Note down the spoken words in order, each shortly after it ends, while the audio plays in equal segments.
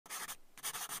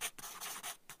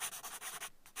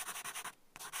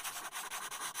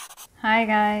Hi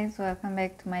guys, welcome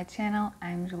back to my channel.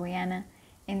 I'm Juliana,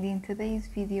 and in today's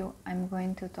video I'm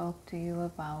going to talk to you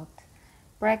about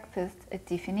Breakfast at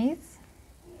Tiffany's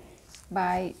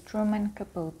by Truman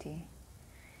Capote.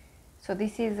 So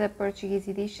this is a Portuguese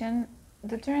edition.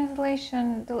 The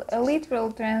translation, a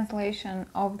literal translation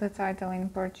of the title in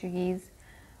Portuguese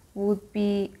would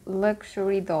be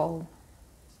Luxury Doll.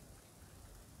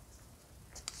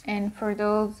 And for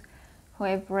those who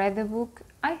have read the book,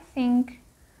 I think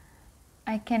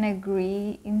I can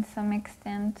agree in some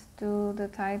extent to the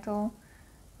title,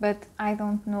 but I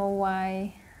don't know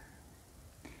why.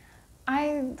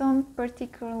 I don't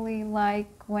particularly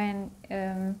like when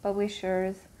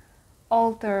publishers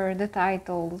alter the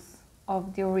titles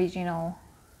of the original.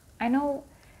 I know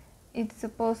it's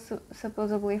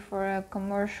supposedly for a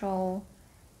commercial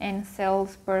and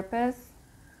sales purpose,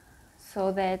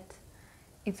 so that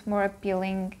it's more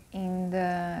appealing in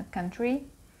the country.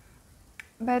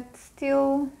 But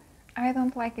still, I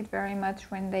don't like it very much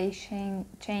when they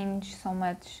change so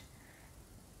much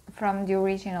from the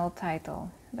original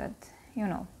title, but you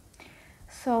know.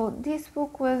 So this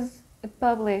book was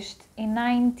published in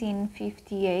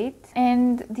 1958,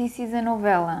 and this is a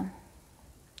novella.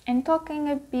 And talking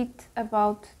a bit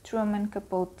about Truman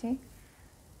Capote,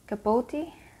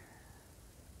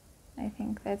 I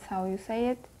think that's how you say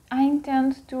it, I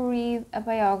intend to read a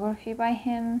biography by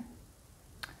him.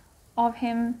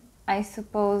 I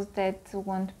suppose that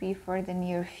won't be for the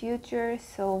near future,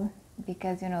 so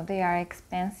because you know they are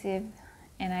expensive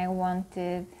and I want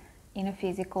it in a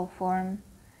physical form.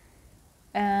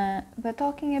 But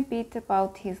talking a bit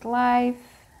about his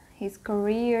life, his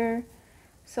career.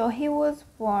 So he was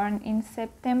born in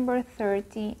September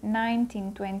 30,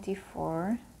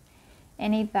 1924,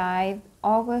 and he died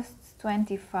August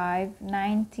 25,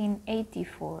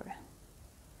 1984.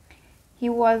 He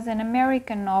was an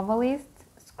American novelist,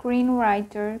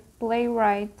 screenwriter,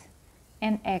 playwright,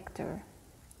 and actor.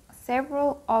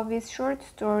 Several of his short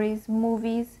stories,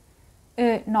 novels,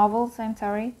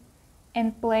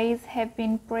 and plays have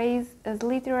been praised as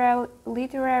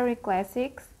literary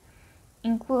classics,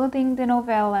 including the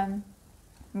novella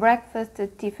Breakfast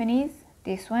at Tiffany's,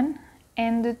 this one,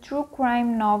 and the true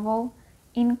crime novel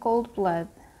In Cold Blood,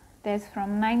 that's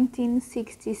from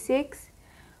 1966,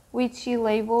 which he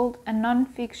labeled a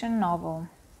non-fiction novel.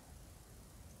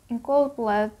 In Cold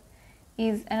Blood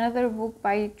is another book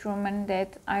by Truman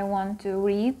that I want to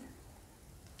read,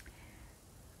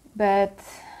 but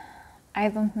I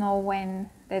don't know when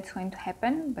that's going to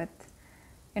happen, but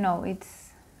you know,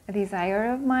 it's a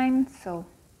desire of mine. So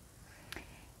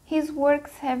his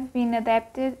works have been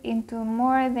adapted into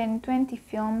more than 20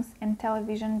 films and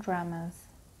television dramas.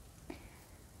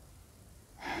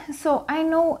 So I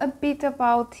know a bit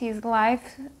about his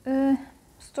life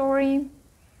story,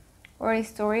 or his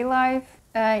story life.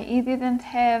 He didn't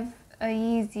have an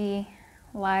easy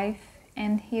life,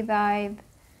 and he died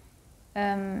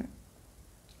a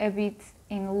bit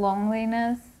in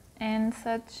loneliness and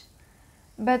such.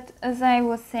 But as I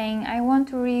was saying, I want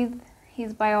to read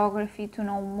his biography to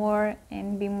know more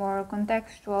and be more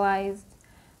contextualized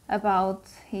about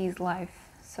his life.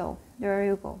 So there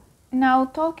you go. Now,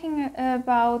 talking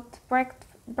about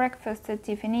Breakfast at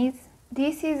Tiffany's,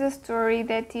 this is a story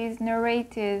that is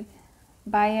narrated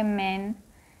by a man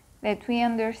that we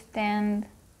understand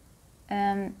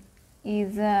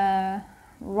is a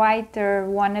writer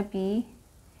wannabe,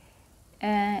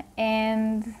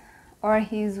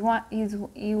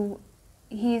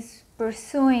 he's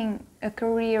pursuing a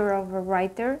career of a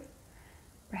writer,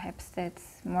 perhaps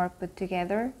that's more put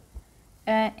together,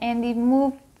 and he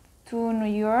moved to New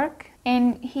York,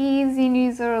 and he is in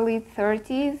his early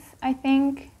 30s, I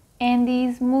think, and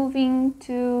he's moving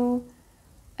to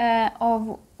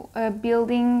of a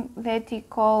building that he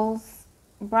calls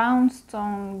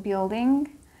Brownstone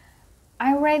Building.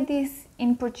 I read this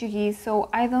in Portuguese, so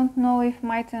I don't know if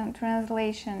my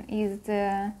translation is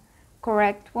the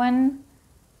correct one,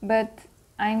 but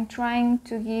I'm trying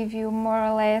to give you more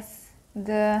or less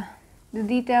the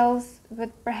details,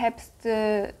 but perhaps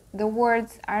the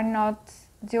words are not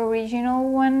the original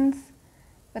ones,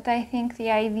 but I think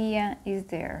the idea is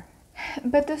there.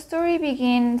 But the story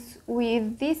begins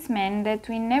with this man that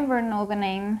we never know the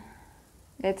name.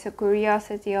 That's a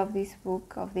curiosity of this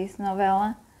book, of this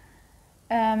novella.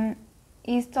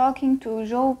 He's talking to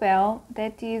Joe Bell,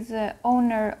 that is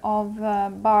owner of a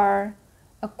bar,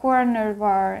 a corner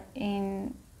bar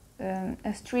in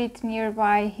a street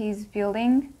nearby his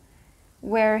building,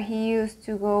 where he used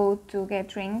to go to get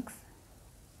drinks.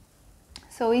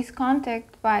 So he's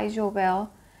contacted by Joe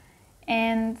Bell,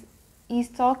 and he's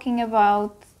talking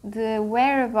about the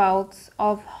whereabouts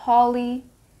of Holly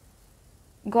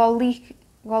golightly,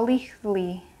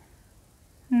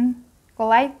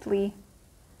 golightly,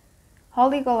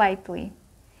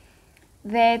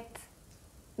 that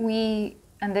we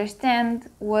understand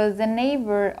was a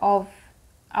neighbor of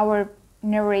our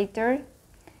narrator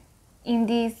in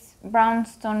this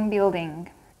brownstone building.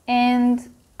 And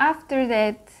after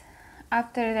that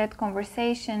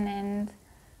conversation and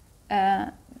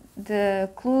the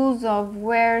clues of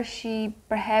where she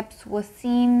perhaps was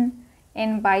seen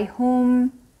and by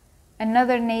whom,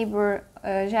 another neighbor,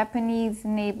 a Japanese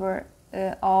neighbor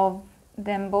of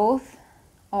them both,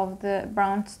 of the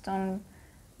brownstone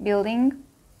building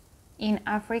in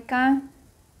Africa,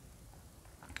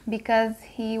 because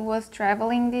he was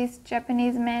traveling, this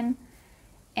Japanese man,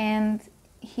 and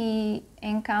he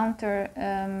encountered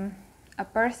a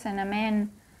person, a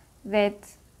man that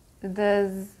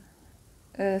does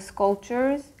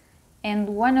sculptures, and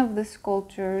one of the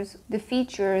sculptures, the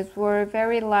features were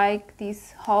very like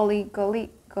this holy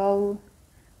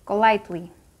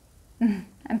golightly.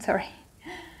 I'm sorry.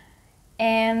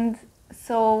 And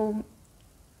so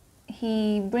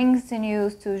he brings the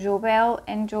news to Jobel,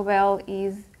 and Jobel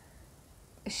is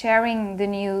sharing the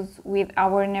news with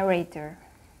our narrator.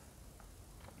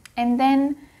 And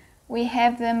then we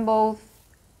have them both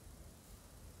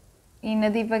in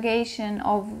a divagation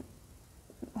of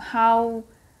how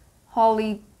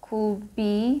Holly could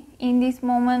be in this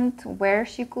moment, where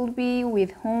she could be,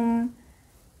 with whom,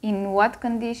 in what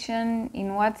condition,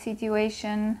 in what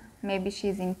situation. Maybe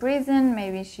she's in prison,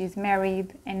 maybe she's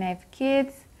married and have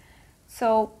kids.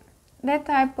 So that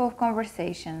type of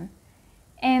conversation.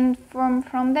 And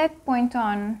from that point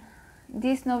on,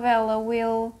 this novella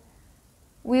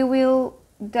we will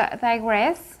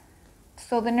digress.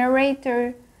 So the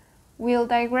narrator will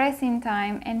digress in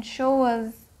time and show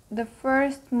us the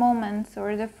first moments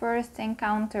or the first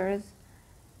encounters,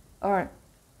 or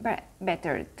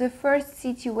better, the first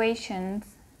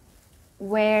situations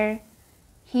where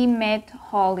he met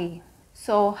Holly.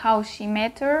 So how she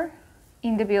met her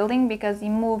in the building, because he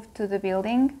moved to the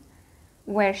building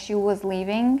where she was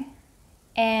living,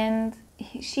 and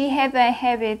she had a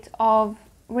habit of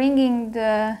ringing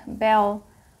the bell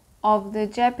of the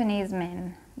Japanese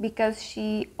man, because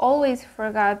she always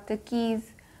forgot the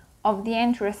keys of the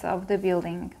entrance of the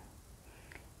building.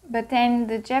 But then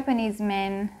the Japanese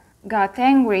man got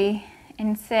angry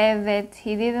and said that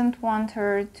he didn't want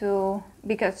her to,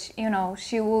 because, you know,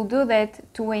 she will do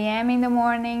that 2 a.m. in the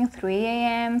morning, 3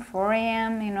 a.m., 4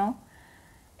 a.m., you know.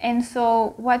 And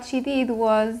so what she did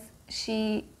was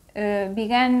she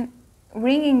began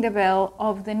ringing the bell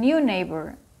of the new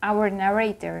neighbor, our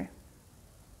narrator.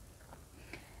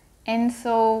 And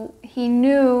so he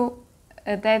knew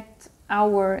that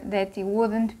it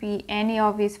wouldn't be any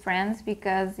of his friends,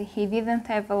 because he didn't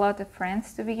have a lot of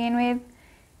friends to begin with,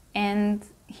 and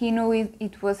he knew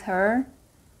it was her,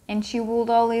 and she would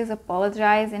always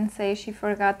apologize and say she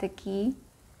forgot the key.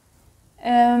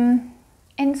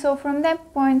 And so from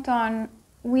that point on,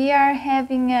 we are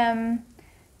having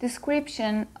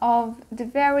description of the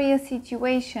various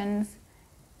situations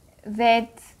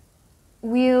that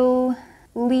will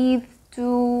lead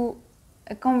to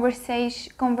a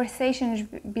conversations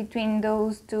between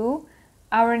those two,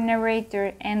 our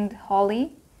narrator and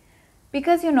Holly.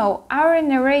 Because, you know, our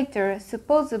narrator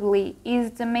supposedly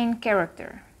is the main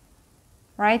character,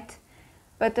 right?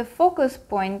 But the focus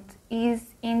point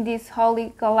is in this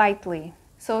Holly Golightly.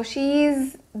 So she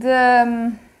is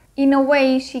in a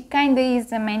way, she kinda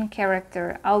is the main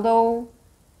character, although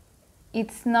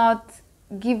it's not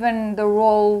given the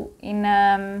role in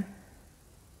an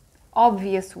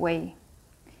obvious way.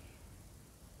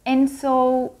 And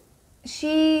so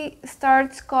she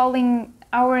starts calling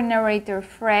our narrator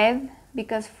Fred,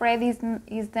 because Fred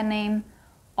is the name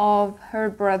of her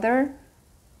brother,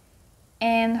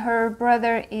 and her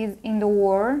brother is in the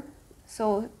war.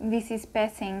 So this is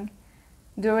passing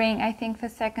during, I think, the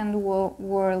Second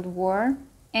World War,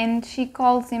 and she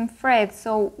calls him Fred,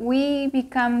 so we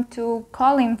become to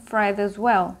call him Fred as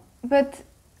well. But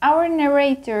our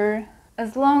narrator,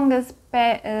 as long as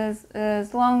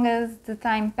the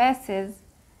time passes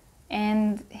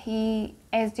and he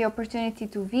has the opportunity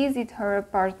to visit her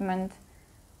apartment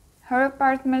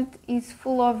is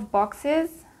full of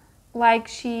boxes, like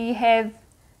she had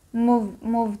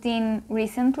moved in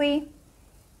recently,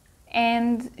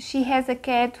 and she has a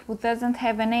cat who doesn't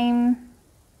have a name.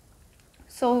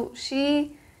 So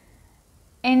he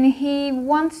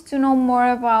wants to know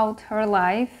more about her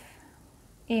life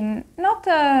in not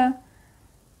a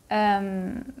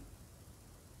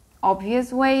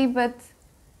obvious way, but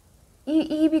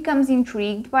he becomes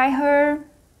intrigued by her.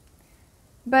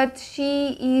 but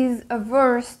she is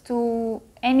averse to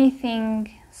anything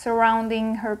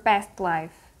surrounding her past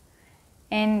life.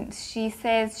 And she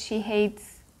says she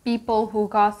hates people who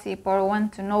gossip or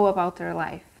want to know about her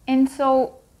life. And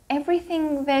so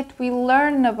everything that we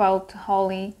learn about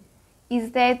Holly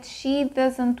is that she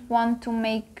doesn't want to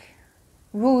make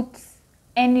roots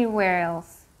anywhere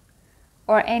else,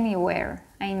 or anywhere,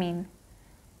 I mean.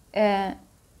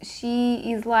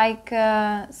 She is like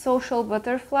a social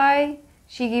butterfly.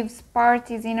 She gives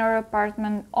parties in her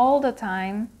apartment all the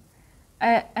time.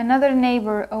 Another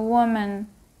neighbor, a woman,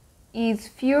 is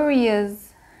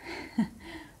furious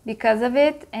because of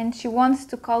it, and she wants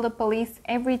to call the police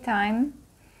every time.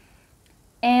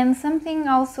 And something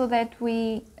also that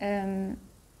we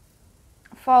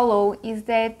follow is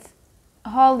that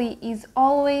Holly is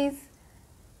always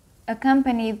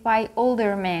accompanied by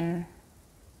older men.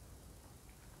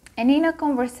 And in a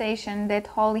conversation that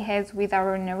Holly has with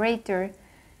our narrator,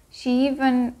 she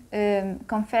even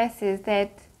confesses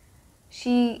that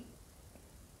she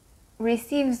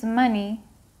receives money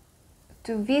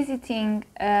to visiting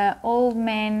old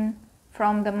men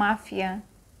from the mafia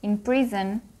in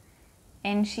prison,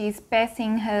 and she's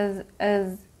passing his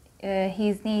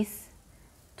niece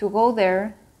to go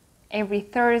there every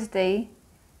Thursday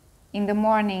in the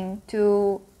morning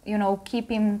to, you know, keep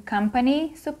him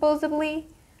company, supposedly.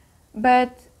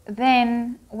 But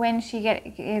then when she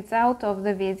gets out of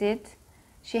the visit,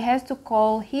 she has to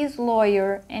call his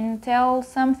lawyer and tell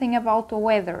something about the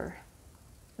weather.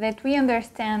 That we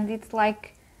understand it's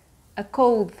like a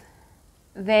code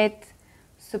that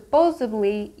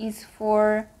supposedly is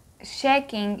for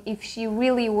checking if she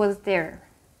really was there.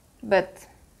 But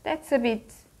that's a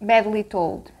bit badly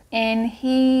told. And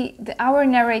our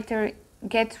narrator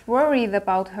gets worried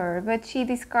about her, but she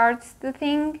discards the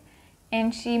thing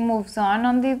and she moves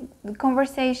on the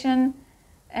conversation.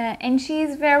 And she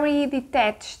is very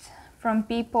detached from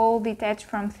people, detached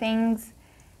from things.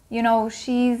 You know,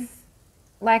 she's,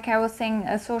 like I was saying,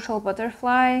 a social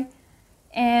butterfly.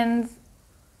 And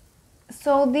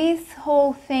so this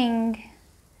whole thing,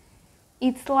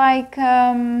 it's like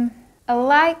a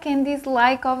like and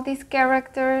dislike of this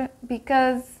character,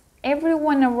 because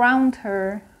everyone around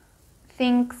her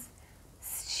thinks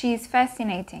she's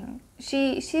fascinating.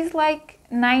 She's like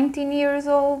 19 years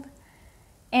old,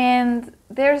 and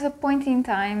there's a point in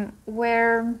time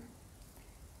where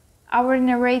our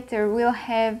narrator will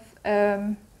have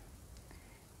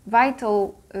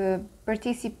vital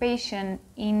participation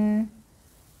in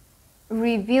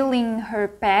revealing her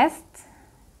past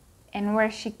and where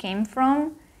she came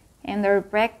from and her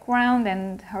background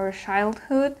and her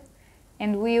childhood,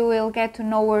 and we will get to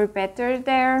know her better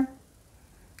there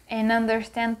and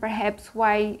understand perhaps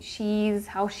why she is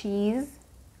how she is,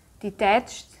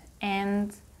 detached,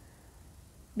 and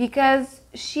because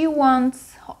she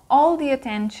wants all the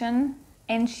attention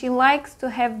and she likes to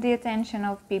have the attention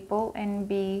of people and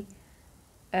be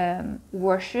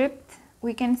worshipped,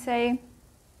 we can say.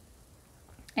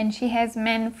 And she has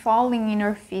men falling in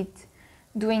her feet,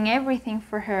 doing everything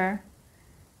for her,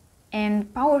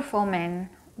 and powerful men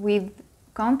with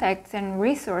contacts and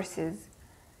resources.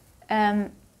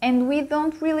 And we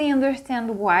don't really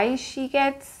understand why she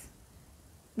gets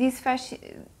this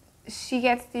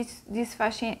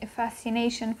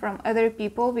fascination from other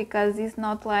people, because it's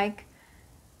not like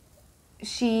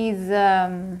she's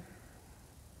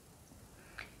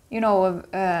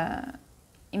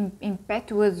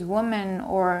impetuous woman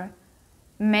or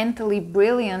mentally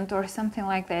brilliant or something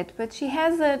like that, but she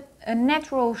has a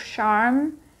natural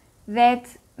charm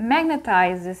that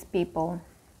magnetizes people.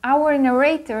 Our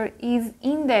narrator is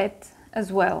in that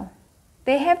as well.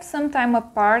 They have some time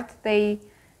apart, they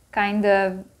kind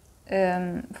of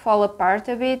fall apart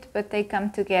a bit, but they come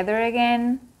together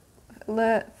again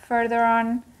further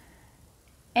on.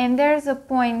 And there's a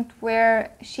point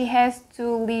where she has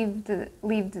to leave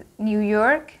New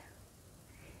York,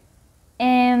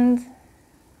 and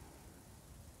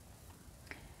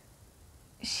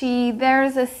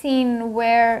there's a scene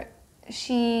where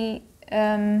she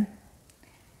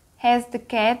has the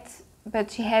cat, but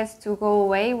she has to go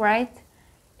away, right?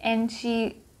 And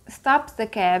she stops the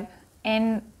cab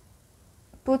and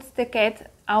puts the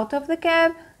cat out of the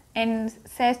cab and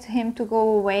says to him to go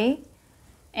away.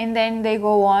 And then they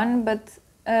go on, but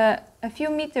a few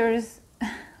meters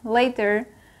later,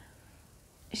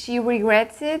 she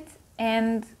regrets it,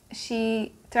 and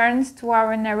she turns to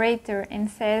our narrator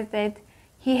and says that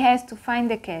he has to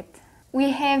find the cat.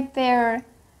 We have there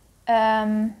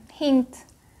hint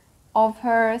of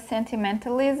her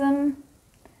sentimentalism,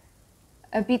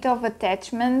 a bit of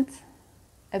attachment,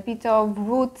 a bit of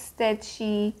roots that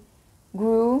she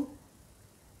grew,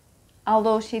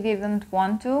 although she didn't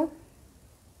want to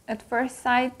at first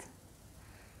sight.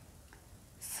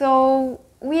 So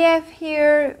we have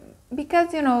here,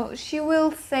 because you know, she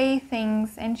will say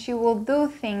things and she will do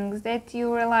things that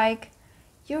you are like,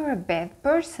 you're a bad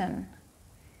person.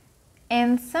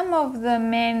 And some of the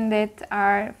men that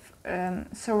are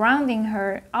surrounding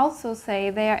her also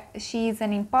say she is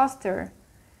an imposter,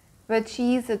 but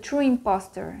she is a true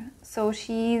imposter, so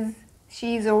she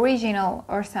is original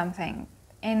or something,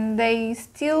 and they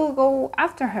still go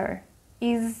after her.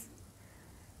 Is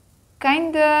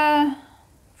kinda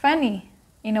funny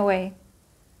in a way.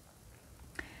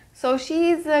 So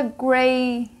she is a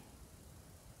gray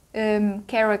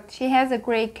character. She has a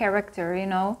gray character, you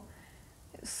know.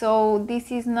 So this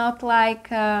is not like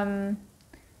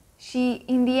she,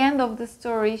 in the end of the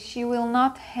story, she will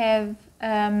not have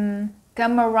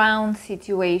come around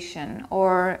situation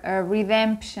or a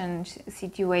redemption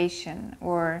situation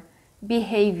or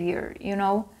behavior, you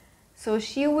know. So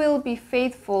she will be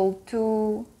faithful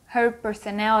to her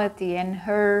personality and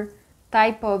her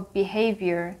type of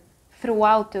behavior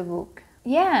throughout the book.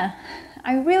 Yeah,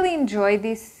 I really enjoy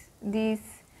this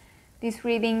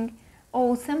reading.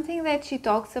 Oh, something that she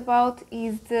talks about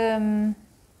is the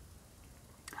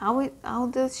how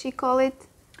does she call it?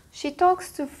 She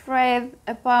talks to Fred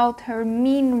about her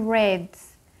mean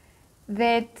reds.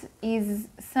 That is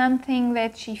something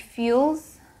that she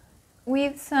feels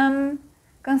with some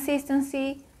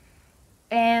consistency,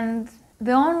 and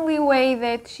the only way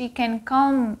that she can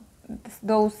calm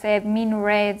those sad mean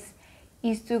reds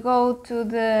is to go to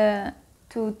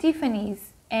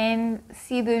Tiffany's and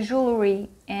see the jewelry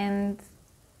and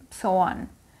so on.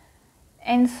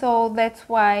 And so that's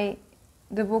why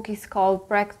the book is called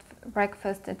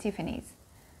Breakfast at Tiffany's.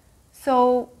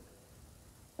 So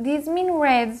these mean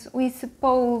reds, we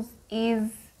suppose,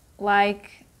 is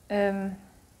like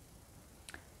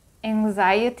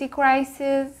anxiety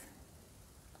crisis,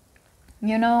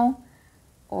 you know,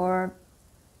 or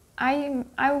I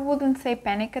wouldn't say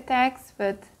panic attacks,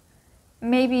 but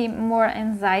maybe more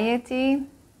anxiety.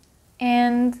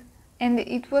 And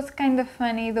it was kind of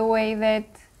funny the way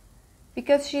that,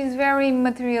 because she's very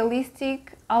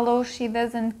materialistic, although she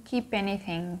doesn't keep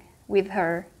anything with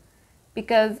her,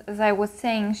 because as I was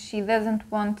saying, she doesn't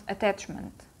want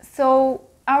attachment. So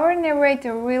our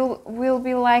narrator will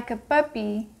be like a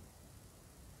puppy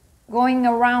going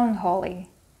around Holly.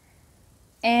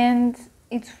 And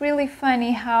it's really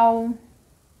funny how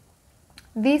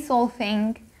this whole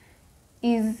thing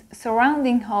is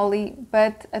surrounding Holly,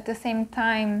 but at the same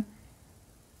time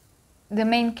the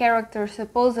main character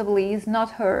supposedly is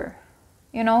not her,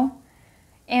 you know?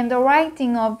 And the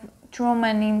writing of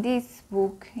Truman in this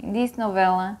book, in this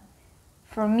novella,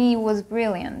 for me was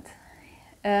brilliant.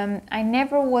 I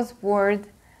never was bored.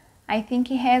 I think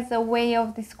he has a way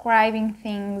of describing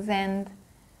things, and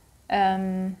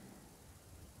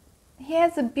he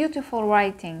has a beautiful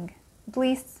writing, at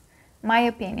least my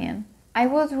opinion. I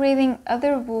was reading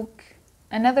another book,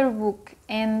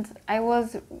 and I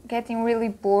was getting really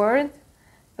bored,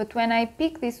 but when I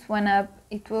picked this one up,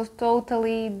 it was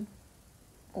totally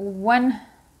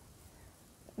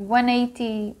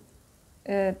 180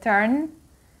 turn,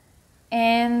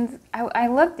 and I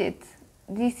loved it.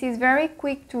 This is very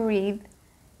quick to read.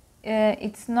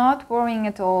 It's not boring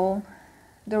at all.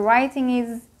 The writing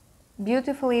is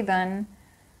beautifully done,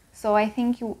 so I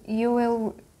think you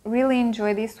will really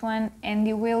enjoy this one, and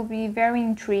you will be very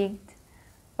intrigued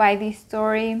by this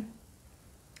story.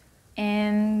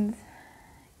 And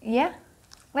yeah,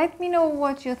 let me know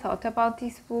what you thought about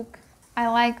this book. I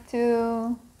like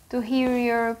to hear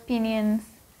your opinions,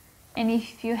 and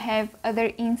if you have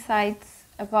other insights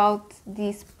about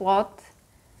this plot.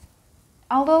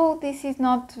 Although this is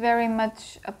not very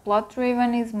much a plot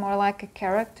driven, it's more like a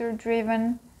character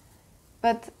driven,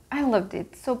 but I loved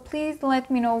it. So please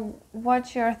let me know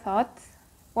what you thought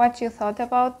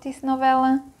about this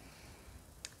novella.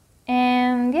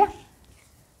 And yeah,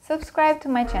 subscribe to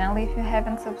my channel if you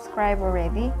haven't subscribed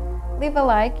already. Leave a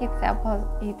like, it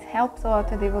helps a lot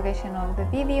the divulgation of the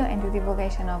video and the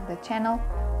divulgation of the channel.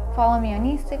 Follow me on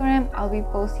Instagram, I'll be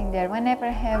posting there whenever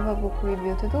I have a book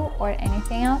review to do or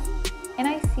anything else. And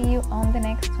I see you on the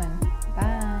next one.